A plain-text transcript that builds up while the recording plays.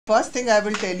first thing I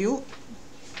will tell you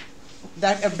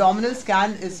that abdominal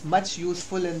scan is much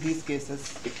useful in these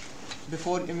cases.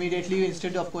 Before immediately,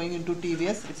 instead of going into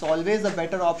TVS, it's always a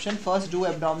better option. First do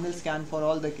abdominal scan for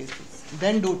all the cases,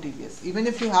 then do TVS. Even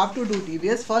if you have to do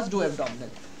TVS, first do abdominal.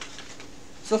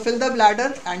 So fill the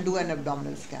bladder and do an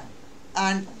abdominal scan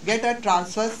and get a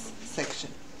transverse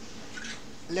section.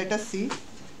 Let us see.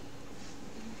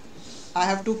 I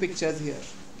have two pictures here.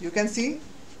 You can see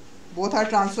both are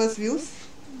transverse views.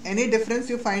 Any difference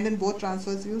you find in both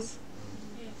transverse views?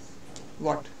 Yes.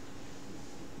 What?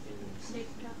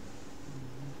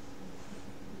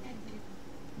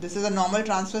 This is a normal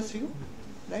transverse view,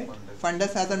 right?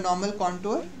 Fundus has a normal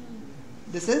contour.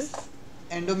 This is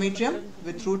endometrium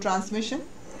with through transmission,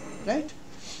 right?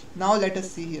 Now let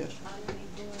us see here.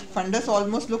 Fundus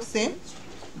almost looks same,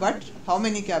 but how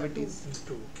many cavities?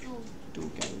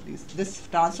 Two cavities. This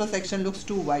transverse section looks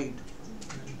too wide,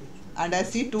 and I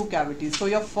see two cavities. So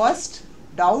your first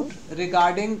doubt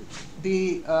regarding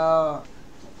the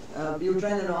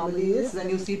uterine anomaly is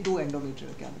when you see two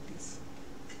endometrial cavities.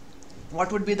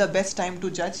 What would be the best time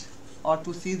to judge or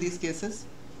to see these cases?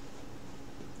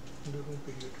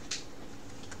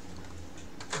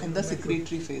 In the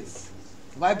secretory phase.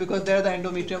 Why? Because there the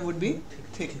endometrium would be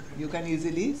thick. You can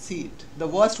easily see it. The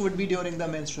worst would be during the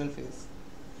menstrual phase.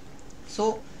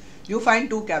 So you find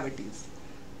two cavities.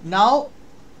 Now,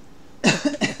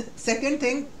 second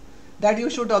thing that you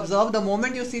should observe, the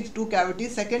moment you see two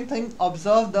cavities, second thing,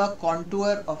 observe the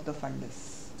contour of the fundus.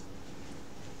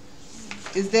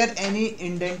 Is there any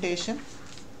indentation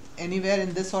anywhere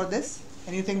in this or this?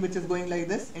 Anything which is going like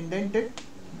this, indented?